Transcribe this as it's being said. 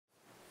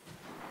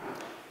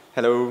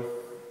Hello.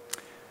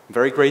 I'm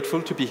very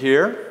grateful to be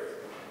here.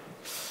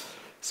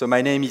 So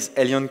my name is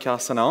Elian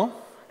Carsenat,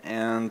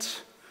 and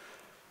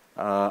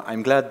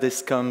I'm glad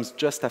this comes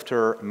just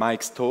after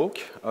Mike's talk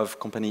of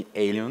company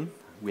Elian.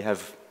 We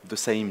have the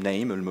same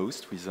name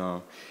almost with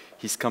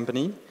his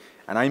company,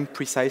 and I'm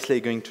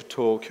precisely going to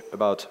talk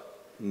about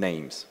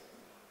names.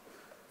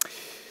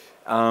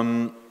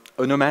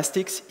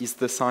 Onomastics is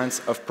the science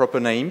of proper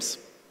names,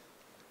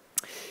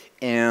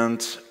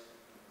 and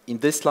in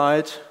this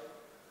slide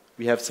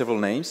we have several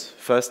names.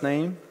 First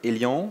name,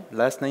 Elian,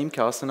 last name,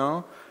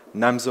 Carsenat,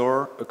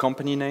 NamSor, a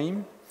company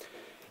name.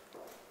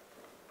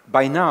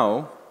 By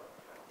now,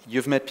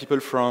 you've met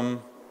people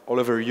from all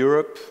over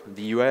Europe,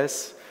 the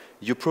US.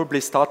 You probably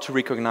start to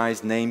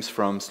recognize names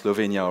from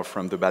Slovenia or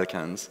from the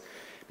Balkans,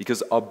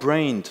 because our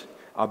brain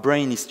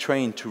is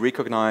trained to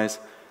recognize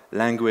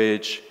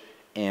language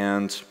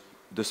and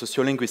the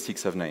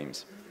sociolinguistics of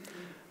names.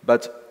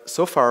 But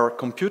so far,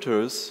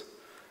 computers,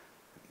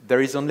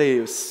 there is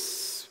only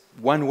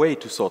one way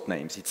to sort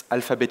names. It's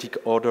alphabetic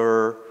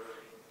order,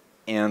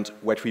 and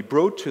what we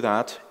brought to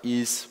that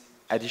is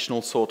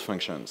additional sort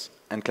functions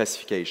and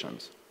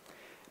classifications.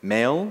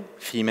 Male,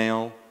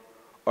 female,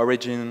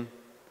 origin.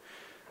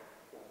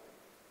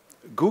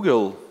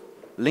 Google,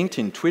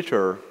 LinkedIn,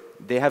 Twitter,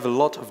 they have a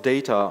lot of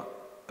data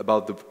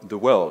about the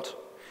world.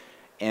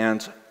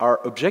 And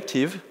our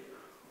objective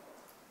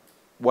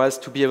was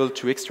to be able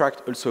to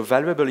extract also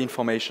valuable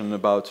information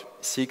about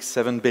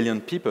 6–7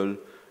 billion people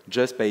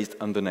just based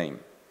on the name.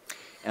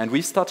 And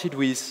we started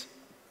with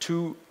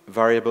two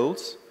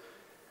variables,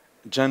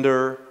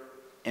 gender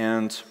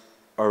and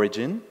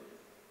origin.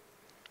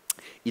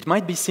 It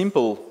might be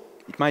simple,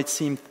 it might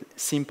seem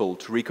simple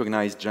to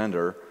recognize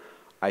gender,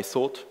 I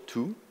thought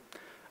too.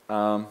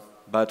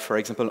 But for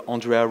example,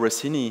 Andrea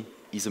Rossini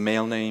is a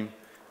male name,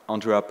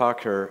 Andrea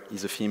Parker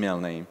is a female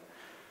name.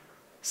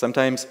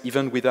 Sometimes,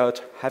 even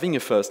without having a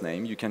first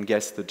name, you can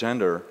guess the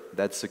gender.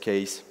 That's the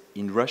case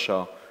in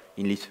Russia,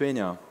 in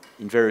Lithuania,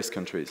 in various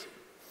countries.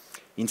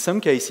 In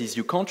some cases,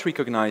 you can't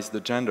recognize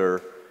the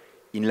gender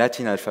in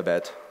Latin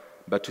alphabet,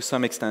 but to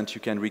some extent,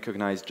 you can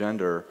recognize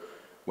gender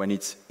when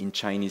it's in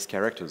Chinese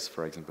characters,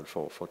 for example,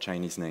 for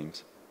Chinese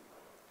names.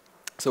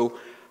 So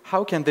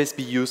how can this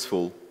be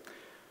useful?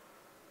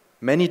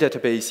 Many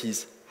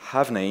databases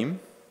have name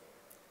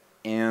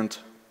and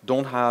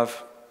don't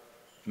have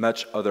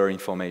much other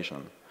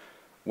information.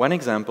 One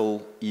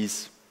example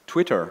is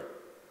Twitter.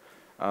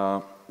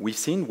 We've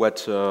seen what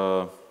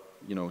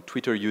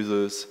Twitter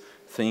users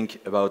think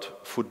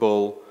about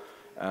football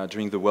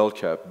during the World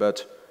Cup,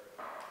 but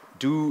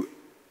do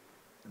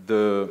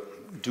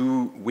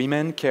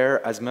women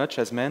care as much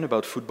as men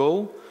about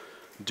football?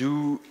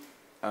 Do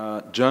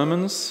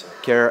Germans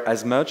care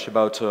as much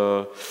about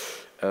a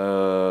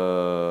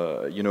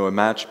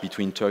match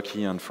between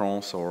Turkey and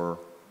France, or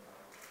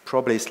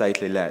probably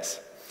slightly less?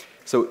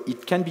 So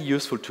it can be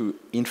useful to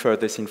infer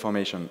this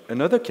information.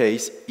 Another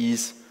case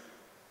is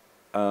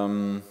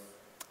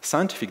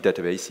scientific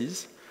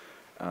databases.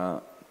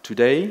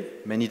 Today,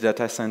 many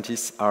data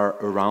scientists are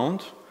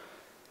around,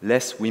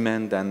 less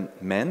women than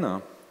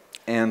men,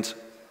 and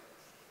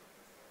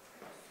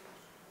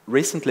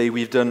recently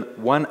we've done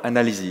one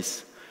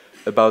analysis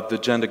about the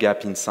gender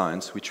gap in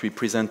science, which we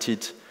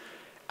presented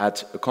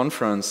at a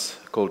conference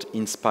called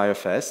Inspire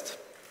Fest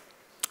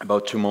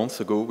about 2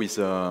 months ago with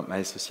my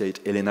associate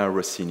Elena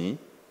Rossini.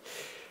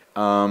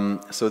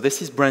 So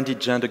this is branded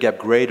Gender Gap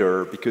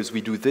Grader because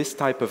we do this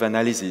type of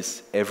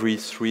analysis every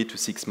 3 to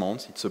 6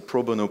 months. It's a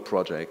pro bono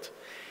project.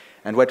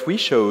 And what we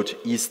showed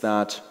is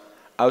that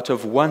out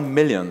of 1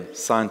 million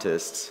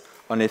scientists,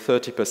 only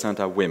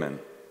 30% are women.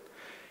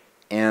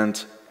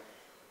 And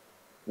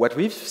what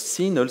we've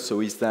seen also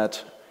is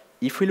that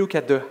if we look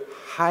at the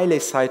highly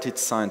cited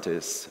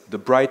scientists, the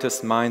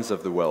brightest minds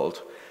of the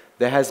world,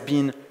 there has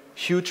been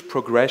huge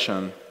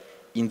progression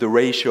in the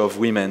ratio of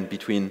women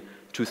between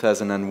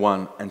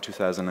 2001 and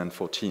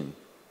 2014.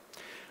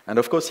 And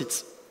of course,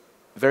 it's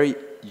very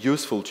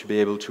useful to be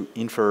able to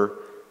infer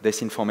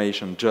this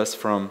information just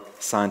from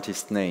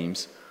scientist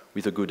names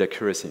with a good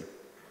accuracy.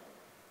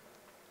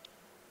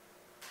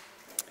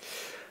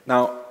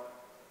 Now,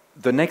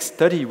 the next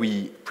study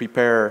we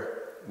prepare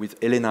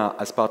with Elena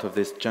as part of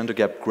this Gender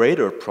Gap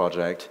Grader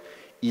project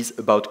is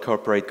about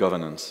corporate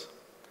governance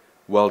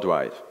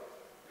worldwide.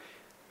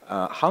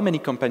 How many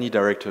company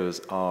directors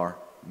are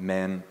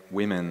men,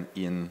 women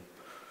in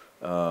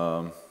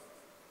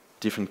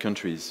different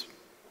countries?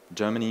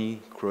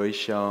 Germany,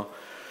 Croatia,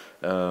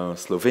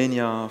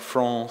 Slovenia,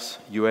 France,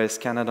 US,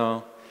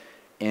 Canada.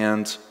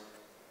 And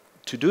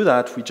to do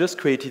that, we just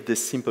created this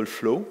simple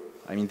flow.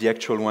 I mean, the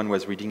actual one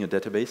was reading a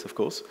database, of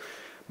course.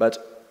 But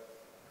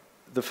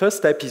the first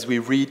step is we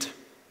read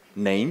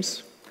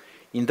names.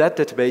 In that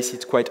database,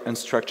 it's quite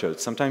unstructured.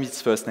 Sometimes it's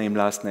first name,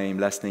 last name,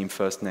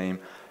 first name,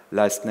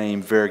 last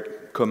name,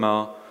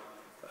 comma,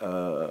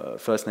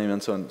 first name,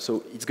 and so on.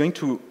 So it's going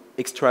to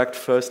extract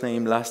first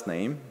name, last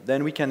name.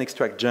 Then we can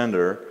extract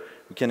gender.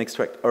 We can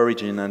extract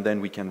origin, and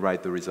then we can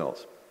write the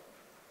result.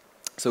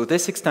 So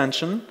this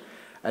extension,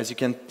 as you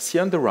can see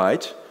on the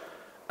right,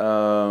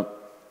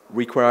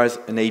 requires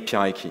an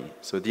API key.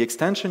 So the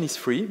extension is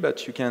free,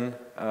 but you can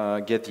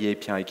get the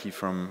API key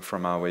from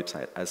our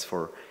website, as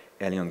for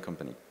Elian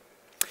Company.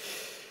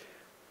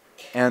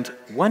 And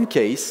one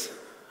case,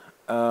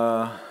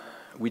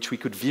 which we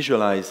could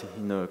visualize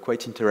in a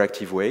quite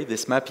interactive way,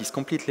 this map is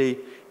completely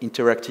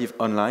interactive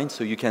online,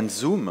 so you can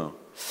zoom,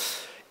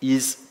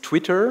 is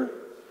Twitter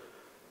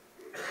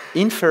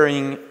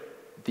inferring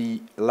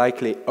the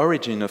likely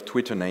origin of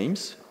Twitter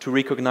names to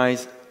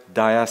recognize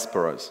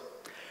diasporas.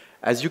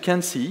 As you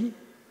can see,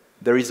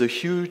 there is a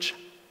huge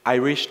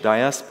Irish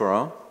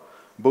diaspora,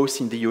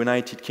 both in the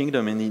United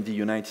Kingdom and in the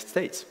United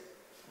States.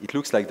 It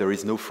looks like there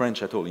is no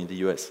French at all in the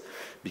US,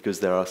 because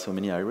there are so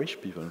many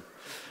Irish people.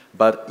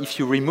 But if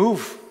you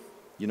remove,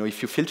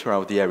 if you filter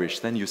out the Irish,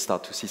 then you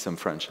start to see some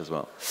French as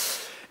well.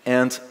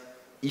 And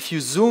if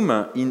you zoom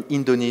in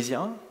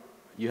Indonesia,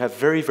 you have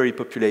very, very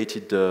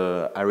populated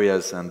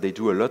areas, and they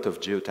do a lot of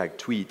geotag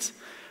tweets.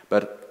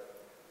 But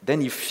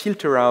then you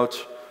filter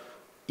out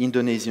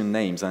Indonesian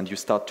names, and you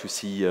start to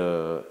see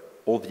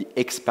all the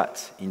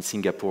expats in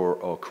Singapore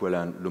or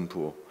Kuala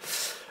Lumpur.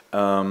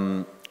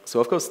 So,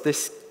 of course,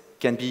 this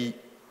can be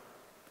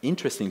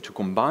interesting to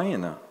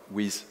combine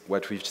with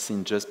what we've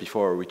seen just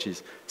before, which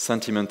is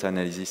sentiment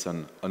analysis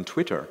on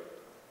Twitter.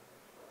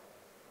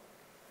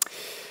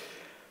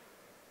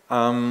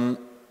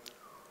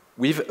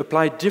 We've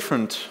applied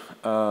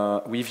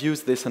we've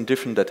used this on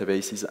different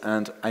databases,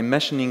 and I'm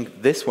mentioning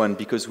this one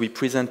because we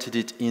presented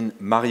it in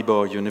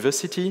Maribor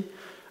University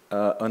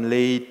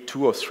only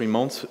 2 or 3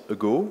 months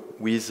ago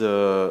with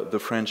the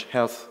French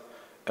Health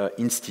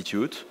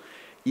Institute.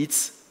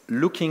 It's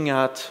looking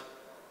at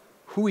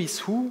who is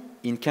who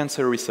in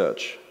cancer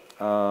research.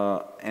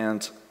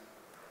 And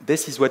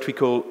this is what we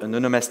call an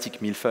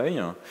onomastic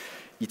millefeuille.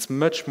 It's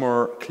much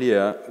more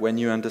clear when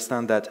you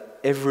understand that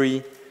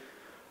every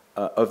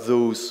of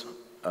those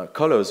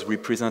colors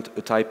represent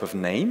a type of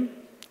name,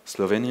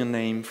 Slovenian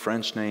name,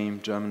 French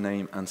name, German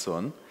name, and so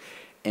on.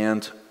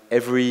 And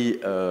every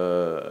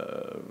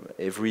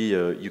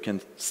you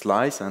can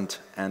slice,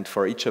 and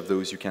for each of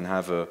those you can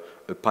have a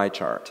pie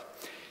chart.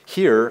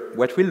 Here,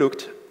 what we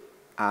looked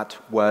at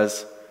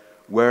was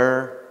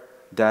where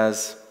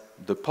does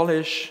the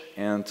Polish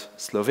and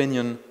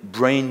Slovenian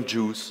brain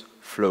juice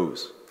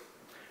flows?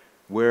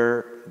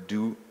 Where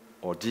do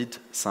or did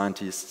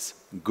scientists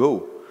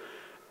go?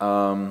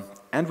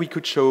 And we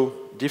could show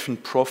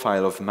different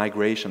profile of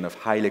migration of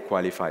highly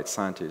qualified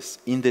scientists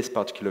in this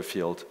particular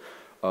field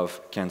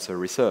of cancer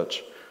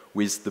research,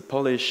 with the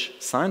Polish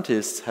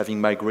scientists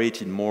having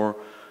migrated more,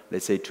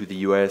 let's say, to the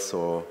US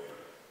or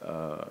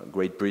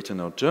Great Britain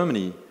or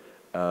Germany,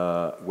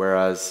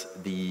 whereas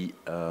the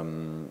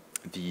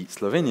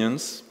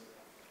Slovenians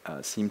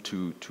seem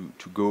to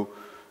go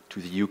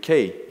to the UK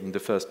in the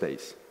first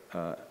place,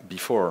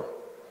 before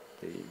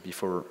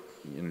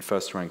in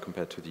first rank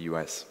compared to the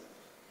US.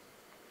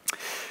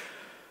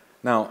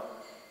 Now,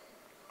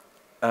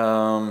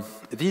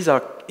 these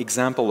are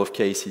examples of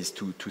cases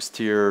to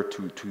steer,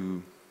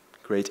 to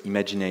create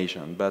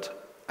imagination. But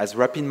as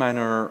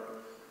RapidMiner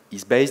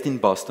is based in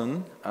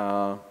Boston,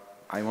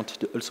 I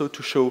wanted also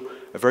to show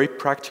a very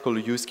practical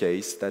use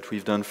case that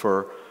we've done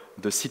for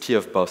the city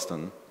of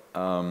Boston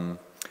a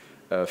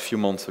few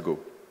months ago.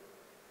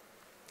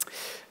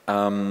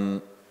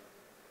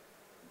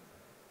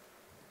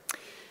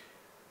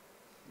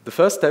 The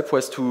first step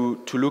was to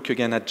look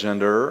again at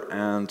gender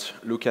and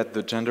look at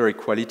the gender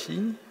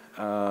equality,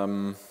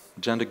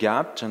 gender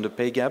gap, gender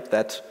pay gap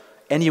that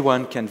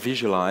anyone can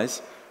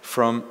visualize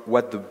from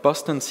what the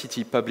Boston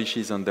City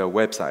publishes on their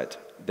website,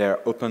 their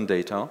open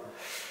data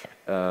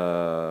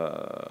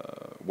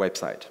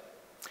website.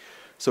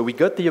 So we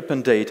got the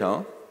open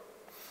data,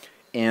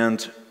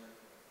 and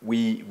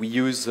we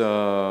use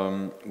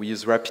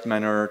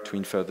RapidMiner to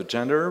infer the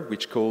gender,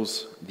 which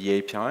calls the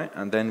API,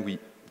 and then we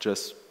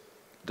just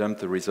dump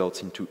the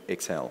results into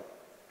Excel.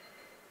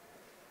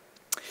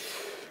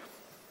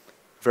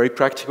 Very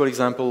practical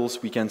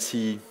examples, we can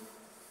see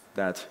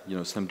that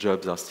some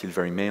jobs are still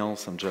very male,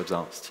 some jobs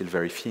are still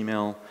very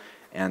female,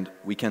 and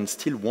we can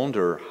still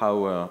wonder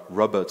how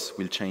robots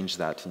will change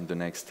that in the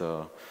next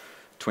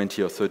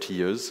 20 or 30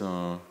 years.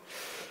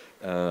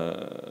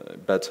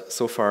 But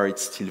so far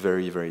it's still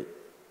very, very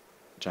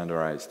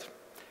genderized.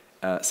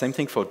 Same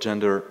thing for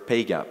gender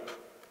pay gap.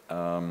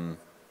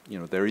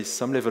 There is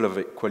some level of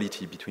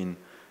equality between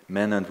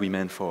men and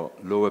women for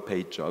lower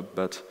paid job,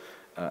 but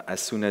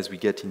as soon as we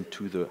get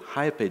into the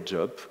higher paid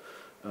job,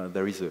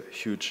 there is a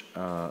huge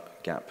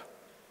gap.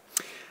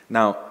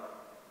 Now,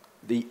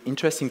 the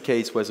interesting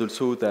case was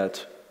also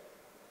that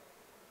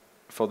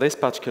for this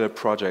particular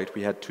project,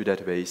 we had 2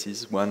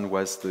 databases. One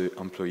was the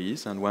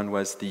employees, and one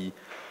was the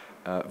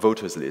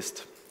voters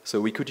list. So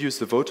we could use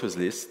the voters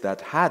list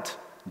that had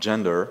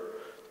gender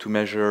to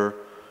measure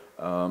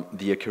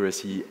the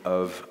accuracy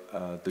of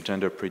the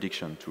gender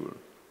prediction tool.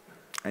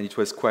 And it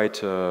was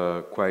quite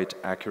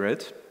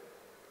accurate.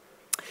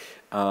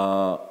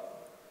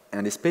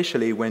 And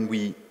especially when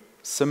we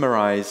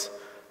summarize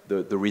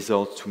the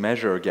results to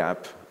measure a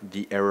gap,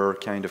 the error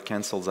kind of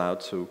cancels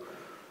out. So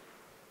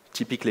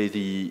typically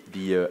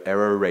the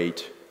error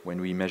rate when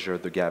we measure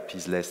the gap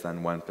is less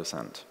than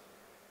 1%.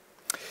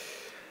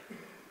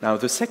 Now,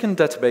 the second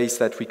database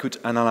that we could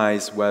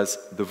analyze was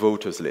the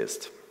voters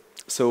list.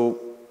 So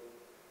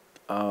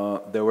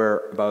there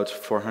were about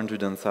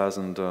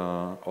 400,000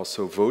 or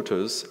so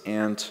voters,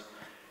 and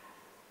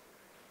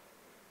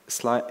a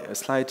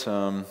slight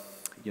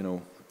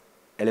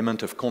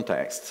element of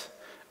context.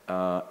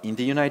 In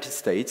the United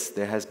States,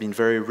 there has been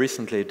very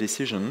recently a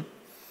decision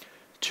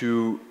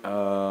to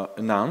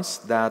announce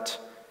that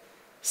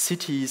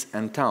cities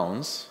and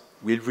towns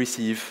will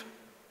receive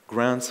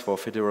grants for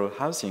federal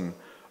housing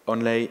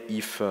only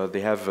if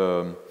they have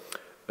a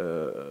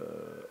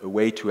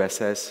way to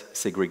assess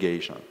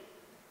segregation.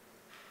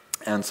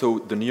 And so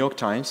the New York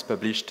Times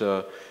published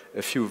a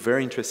few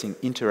very interesting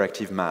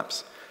interactive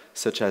maps,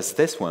 such as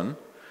this one,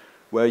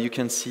 where you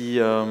can see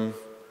who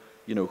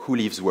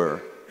lives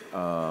where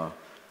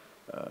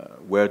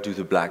do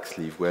the blacks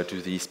live, where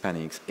do the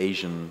Hispanics,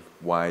 Asian,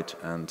 white,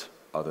 and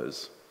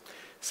others.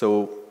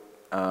 So,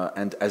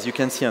 and as you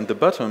can see on the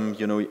bottom,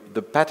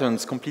 the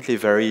patterns completely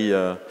vary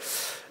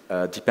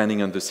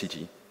depending on the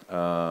city.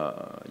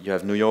 You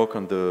have New York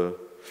on the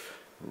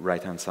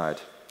right-hand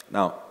side.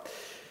 Now,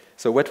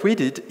 so what we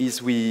did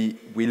is we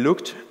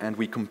looked and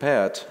we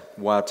compared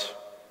what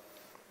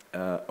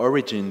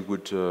Origin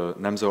would,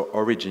 NamSor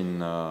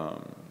Origin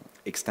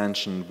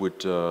extension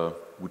would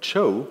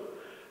show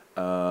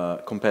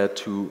compared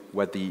to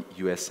what the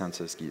US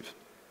census give.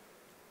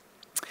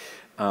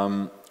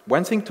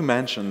 One thing to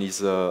mention is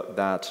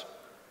that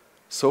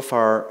so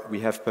far we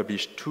have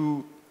published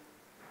two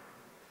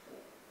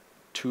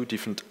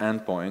different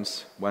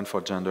endpoints, one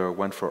for gender,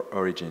 one for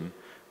origin,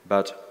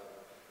 but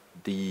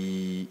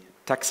the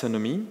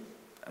taxonomy,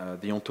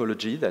 the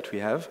ontology that we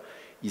have,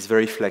 is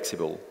very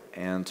flexible,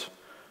 and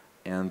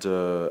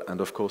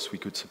of course we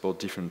could support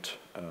different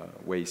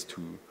ways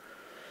to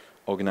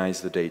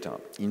organize the data.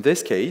 In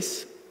this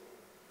case,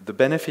 the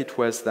benefit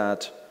was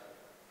that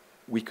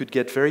we could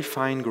get very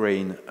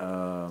fine-grained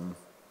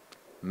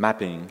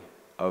mapping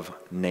of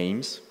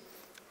names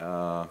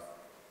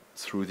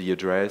through the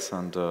address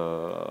and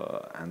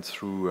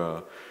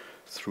through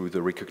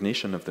the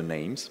recognition of the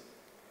names.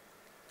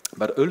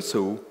 But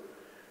also,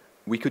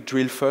 we could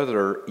drill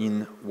further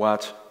in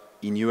what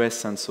in US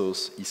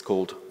census is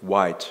called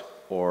white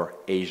or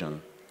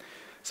Asian.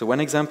 So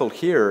one example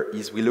here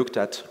is we looked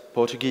at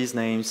Portuguese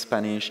names,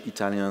 Spanish,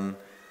 Italian,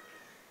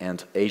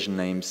 and Asian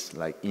names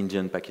like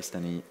Indian,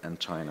 Pakistani, and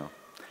China.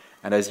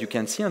 And as you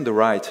can see on the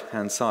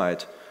right-hand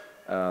side,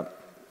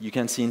 you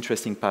can see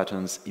interesting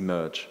patterns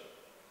emerge.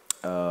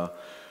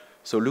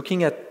 So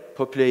looking at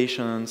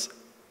populations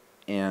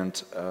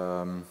and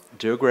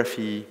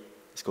geography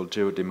is called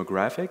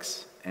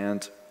geodemographics,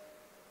 and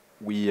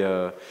we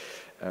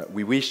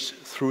wished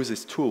through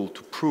this tool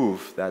to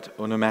prove that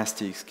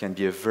onomastics can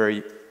be a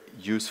very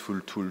useful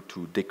tool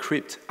to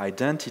decrypt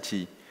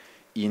identity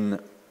in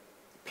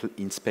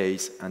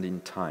space and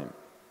in time.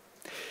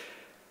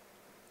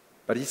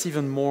 But it's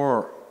even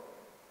more,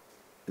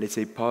 let's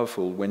say,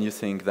 powerful when you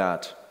think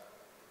that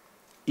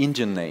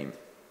Indian name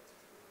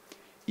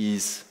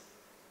is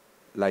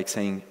like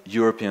saying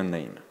European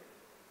name.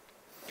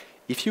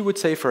 If you would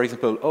say, for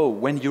example, oh,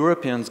 when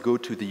Europeans go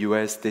to the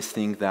US, they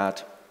think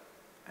that,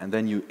 and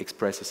then you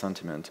express a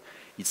sentiment,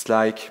 it's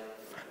like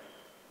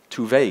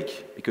too vague,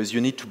 because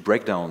you need to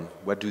break down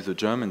what do the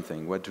German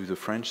think, what do the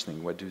French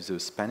think, what do the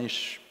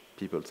Spanish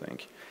people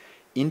think.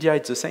 India,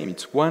 it's the same.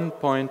 It's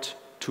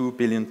 1.2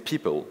 billion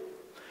people,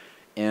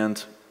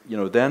 and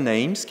their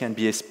names can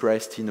be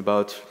expressed in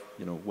about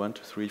 1,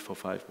 2, 3, 4,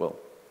 5, well,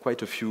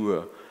 quite a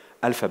few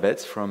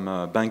alphabets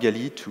from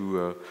Bengali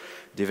to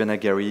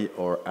Devanagari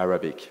or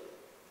Arabic.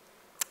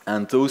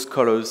 And those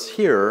colors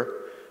here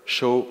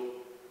show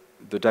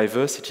the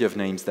diversity of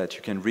names that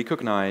you can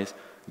recognize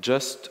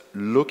just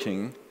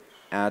looking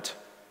at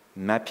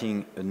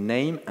mapping a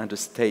name and a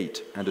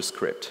state and a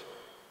script.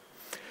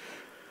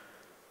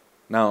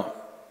 Now,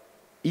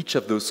 each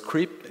of those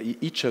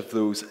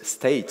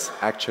states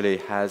actually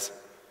has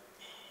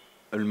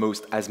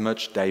almost as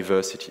much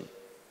diversity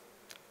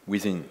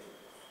within.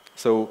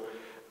 So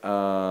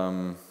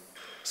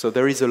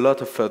there is a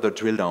lot of further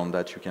drill down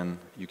that you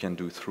can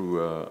do through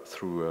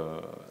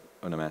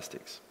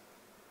onomastics.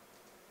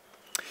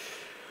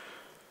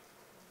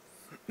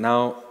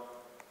 Now,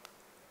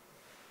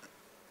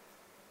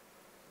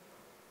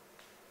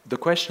 the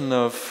question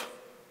of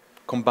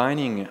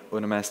combining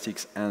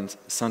onomastics and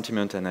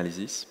sentiment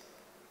analysis,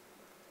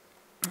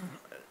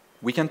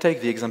 we can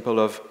take the example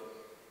of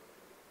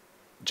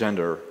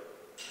gender.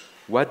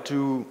 What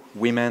do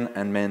women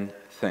and men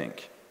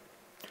think?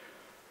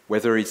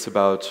 Whether it's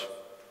about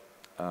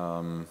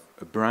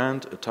a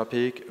brand, a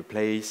topic, a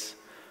place,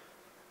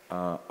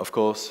 of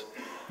course,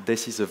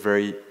 this is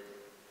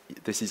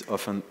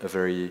often a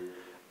very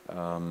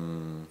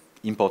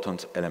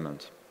important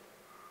element.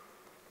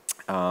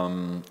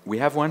 We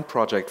have one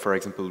project, for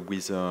example,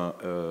 with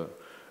a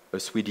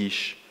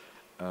Swedish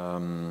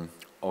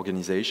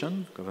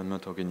organization,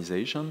 government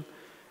organization,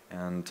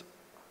 and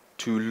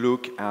to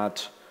look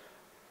at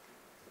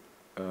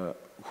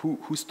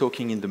who's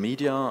talking in the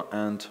media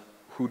and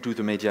who do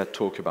the media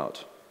talk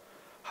about?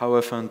 How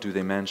often do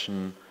they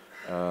mention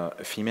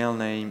a female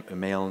name, a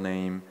male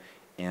name,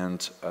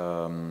 and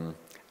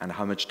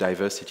how much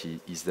diversity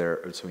is there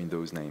also in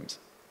those names?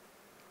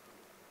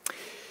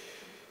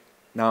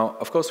 Now,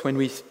 of course, when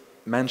we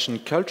mention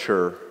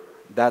culture,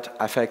 that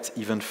affects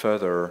even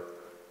further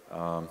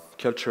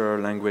culture,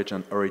 language,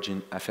 and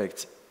origin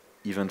affects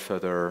even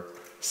further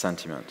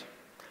sentiment.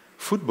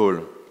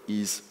 Football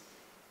is,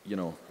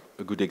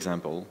 a good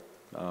example.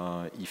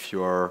 If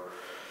you are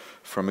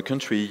from a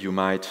country, you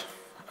might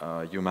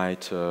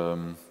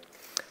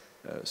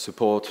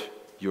support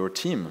your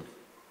team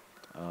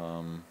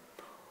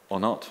or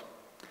not.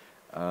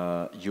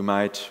 You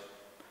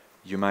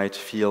might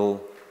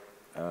feel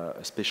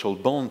a special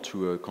bond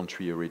to a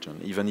country or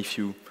region, even if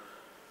you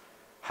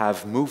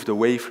have moved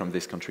away from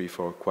this country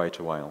for quite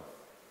a while.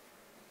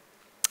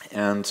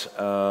 And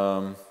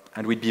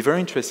we'd be very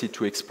interested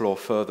to explore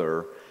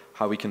further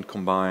how we can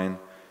combine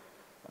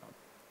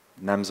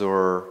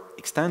NamSor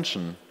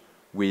extension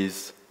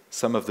with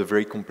some of the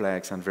very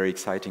complex and very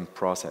exciting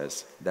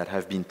process that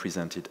have been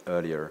presented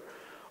earlier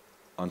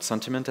on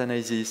sentiment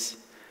analysis,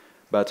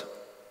 but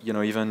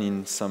even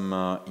in some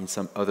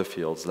other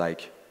fields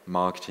like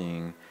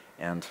marketing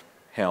and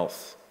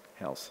health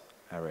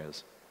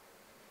areas.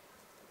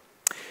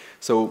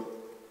 So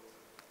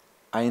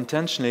I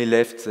intentionally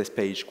left this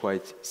page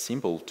quite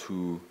simple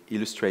to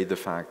illustrate the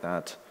fact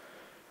that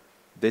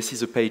this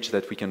is a page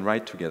that we can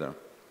write together.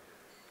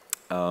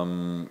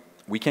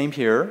 We came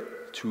here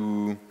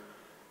to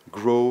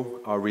grow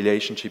our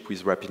relationship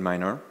with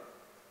RapidMiner,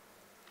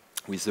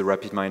 with the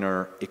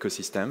RapidMiner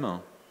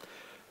ecosystem,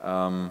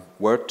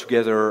 work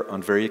together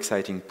on very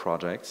exciting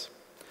projects,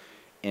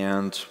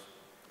 and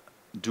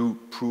do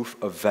proof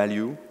of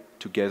value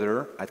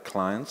together at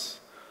clients,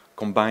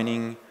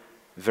 combining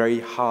very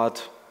hard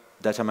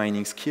data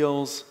mining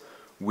skills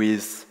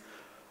with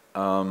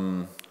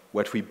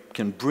what we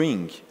can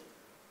bring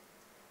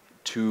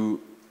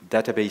to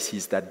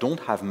databases that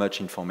don't have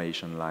much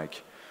information,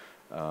 like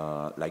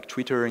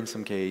Twitter in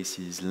some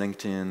cases,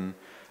 LinkedIn,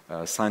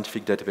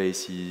 scientific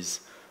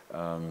databases,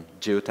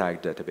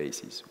 geotag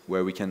databases,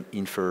 where we can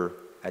infer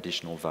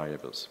additional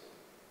variables.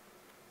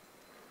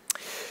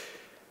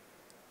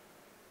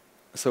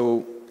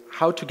 So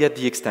how to get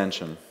the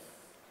extension?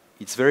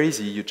 It's very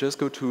easy. You just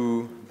go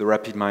to the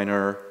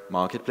RapidMiner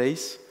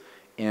marketplace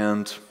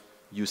and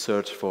you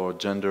search for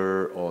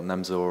gender or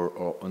NamSor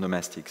or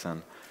Onomastics,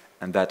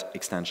 and that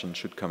extension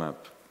should come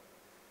up.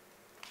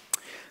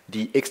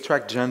 The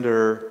extract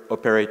gender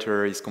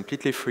operator is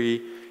completely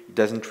free. It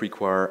doesn't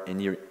require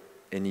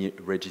any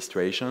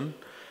registration.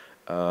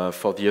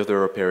 For the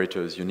other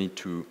operators, you need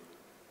to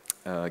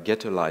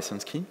get a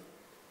license key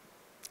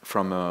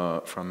from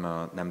a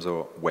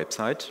NamSor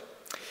website.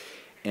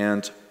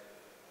 And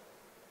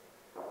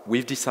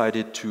we've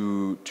decided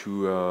to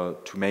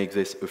make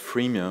this a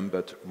freemium,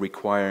 but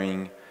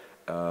requiring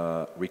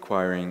a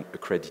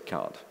credit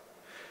card.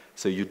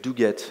 So you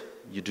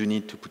do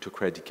need to put a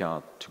credit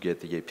card to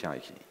get the API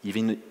key,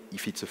 even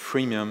if it's a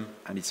freemium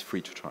and it's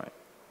free to try.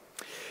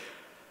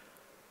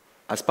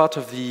 As part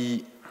of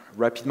the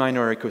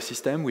RapidMiner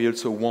ecosystem, we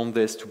also want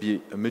this to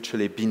be a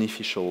mutually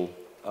beneficial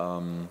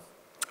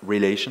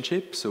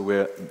relationship. So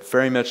we're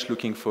very much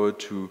looking forward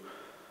to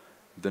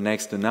the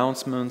next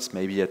announcements,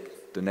 maybe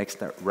at the next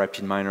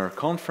RapidMiner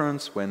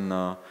conference, when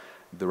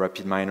the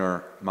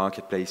RapidMiner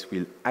marketplace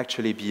will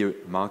actually be a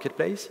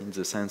marketplace in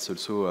the sense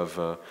also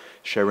of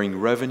sharing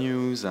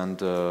revenues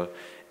and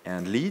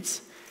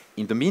leads.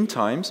 In the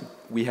meantime,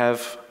 we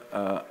have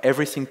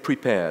everything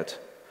prepared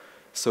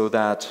so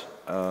that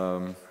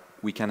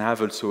we can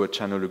have also a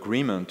channel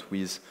agreement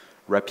with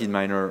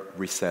RapidMiner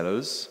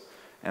resellers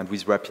and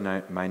with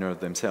RapidMiner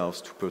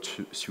themselves to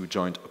pursue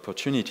joint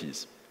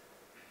opportunities.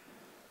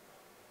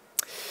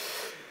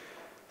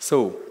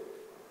 So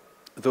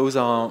those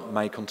are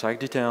my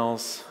contact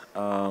details.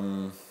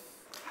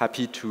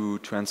 Happy to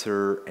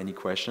answer any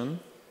question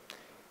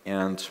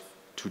and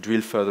to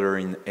drill further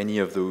in any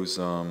of those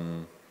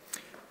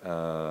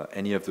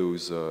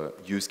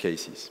use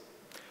cases.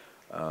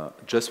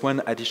 Just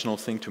one additional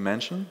thing to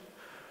mention.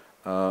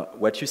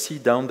 What you see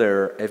down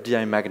there,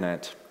 FDI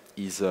Magnet,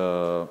 is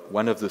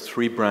one of the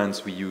 3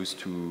 brands we use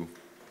to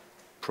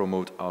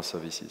promote our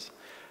services.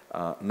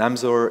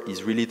 NamSor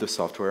is really the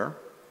software.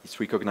 It's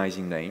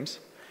recognizing names.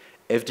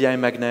 FDI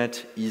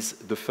Magnet is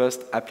the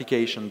first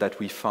application that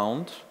we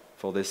found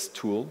for this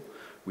tool,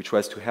 which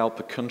was to help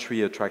a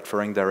country attract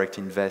foreign direct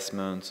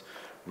investments,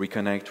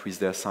 reconnect with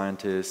their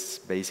scientists,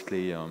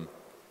 basically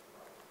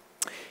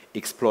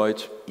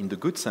exploit, in the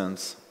good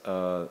sense,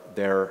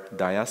 their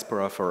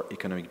diaspora for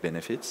economic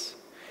benefits.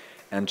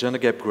 And Gender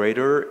Gap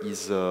Grader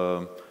is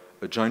a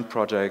joint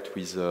project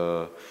with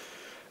a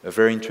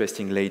very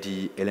interesting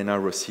lady, Elena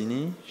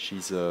Rossini.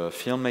 She's a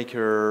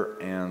filmmaker,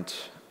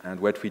 and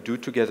what we do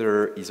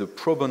together is a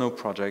pro bono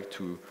project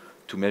to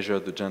measure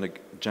the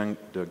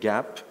gender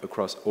gap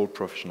across all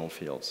professional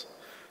fields.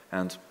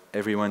 And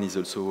everyone is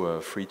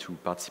also free to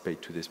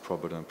participate to this pro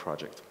bono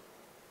project.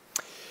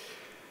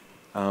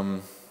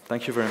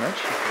 Thank you very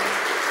much.